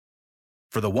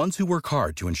For the ones who work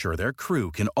hard to ensure their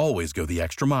crew can always go the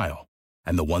extra mile,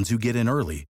 and the ones who get in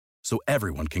early so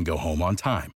everyone can go home on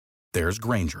time, there's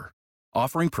Grainger,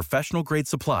 offering professional-grade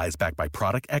supplies backed by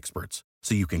product experts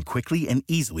so you can quickly and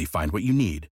easily find what you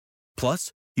need.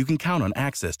 Plus, you can count on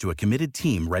access to a committed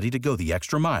team ready to go the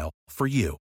extra mile for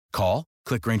you. Call,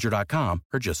 click Grainger.com,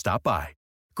 or just stop by.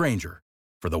 Grainger,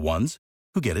 for the ones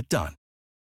who get it done.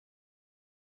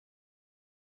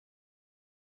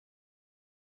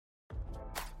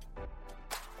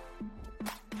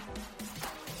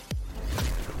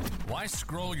 Why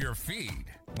scroll your feed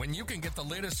when you can get the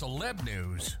latest celeb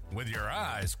news with your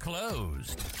eyes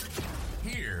closed?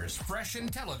 Here's fresh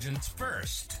intelligence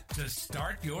first to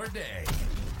start your day.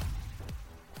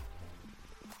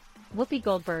 Whoopi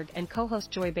Goldberg and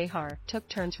co-host Joy Behar took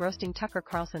turns roasting Tucker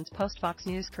Carlson's post-Fox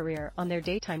News career on their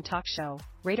daytime talk show,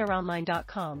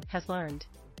 RadarOnline.com has learned.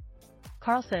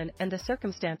 Carlson and the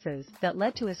circumstances that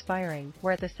led to his firing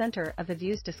were at the center of The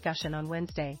View's discussion on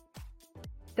Wednesday.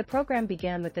 The program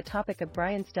began with the topic of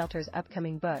Brian Stelter's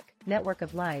upcoming book, Network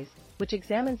of Lies, which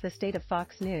examines the state of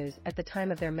Fox News at the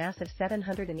time of their massive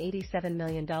 $787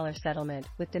 million settlement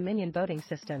with Dominion Voting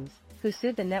Systems, who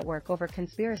sued the network over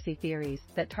conspiracy theories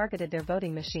that targeted their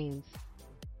voting machines.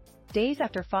 Days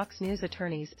after Fox News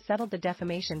attorneys settled the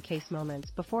defamation case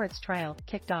moments before its trial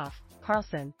kicked off,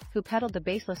 Carlson, who peddled the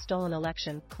baseless stolen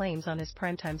election claims on his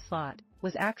primetime slot,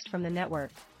 was axed from the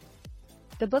network.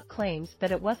 The book claims that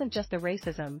it wasn't just the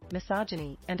racism,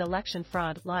 misogyny, and election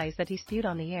fraud lies that he spewed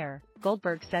on the air,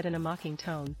 Goldberg said in a mocking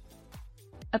tone.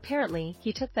 Apparently,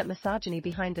 he took that misogyny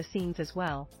behind the scenes as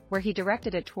well, where he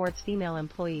directed it towards female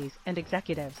employees and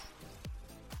executives.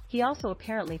 He also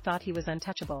apparently thought he was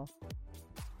untouchable.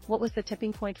 What was the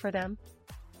tipping point for them?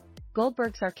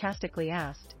 Goldberg sarcastically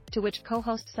asked, to which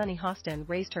co-host Sunny Hostin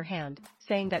raised her hand,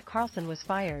 saying that Carlson was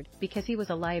fired because he was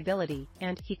a liability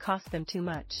and he cost them too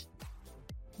much.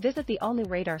 Visit the all-new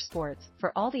Radar Sports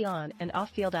for all the on- and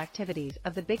off-field activities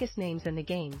of the biggest names in the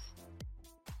games.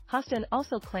 Hostin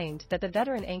also claimed that the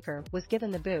veteran anchor was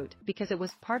given the boot because it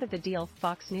was part of the deal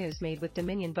Fox News made with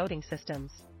Dominion Voting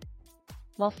Systems.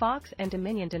 While Fox and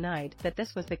Dominion denied that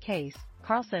this was the case,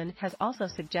 Carlson has also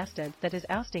suggested that his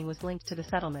ousting was linked to the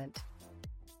settlement.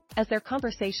 As their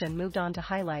conversation moved on to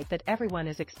highlight that everyone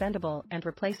is expendable and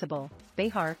replaceable,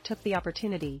 Behar took the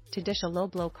opportunity to dish a low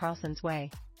blow Carlson's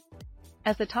way.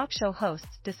 As the talk show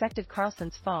hosts dissected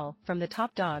Carlson's fall from the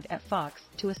top dog at Fox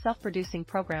to a self-producing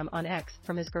program on X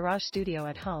from his garage studio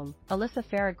at home, Alyssa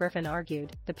Farah Griffin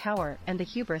argued the power and the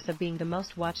hubris of being the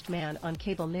most watched man on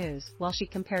cable news while she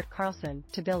compared Carlson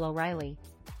to Bill O'Reilly.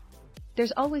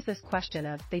 There's always this question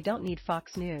of, they don't need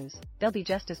Fox News, they'll be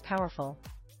just as powerful.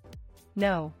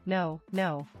 No.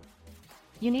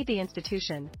 You need the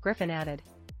institution, Griffin added.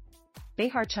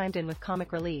 Behar chimed in with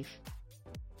comic relief.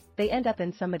 They end up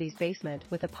in somebody's basement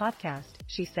with a podcast,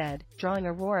 she said, drawing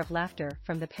a roar of laughter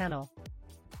from the panel.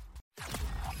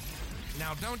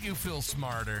 Now don't you feel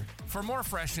smarter? For more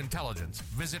fresh intelligence,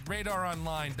 visit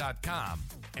RadarOnline.com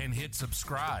and hit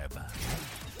subscribe.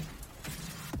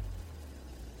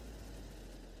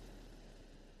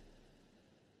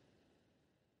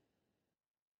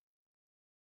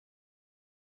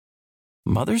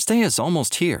 Mother's Day is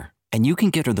almost here, and you can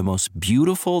get her the most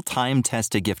beautiful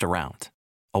time-tested gift around.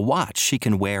 A watch she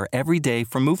can wear every day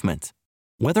from Movement.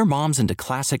 Whether mom's into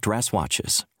classic dress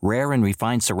watches, rare and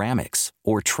refined ceramics,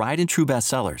 or tried and true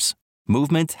bestsellers,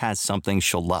 Movement has something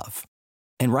she'll love.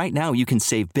 And right now you can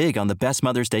save big on the best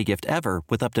Mother's Day gift ever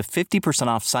with up to 50%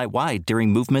 off site-wide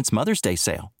during Movement's Mother's Day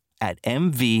sale at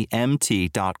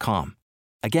MVMT.com.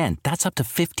 Again, that's up to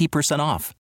 50%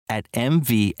 off at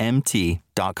MVMT.com.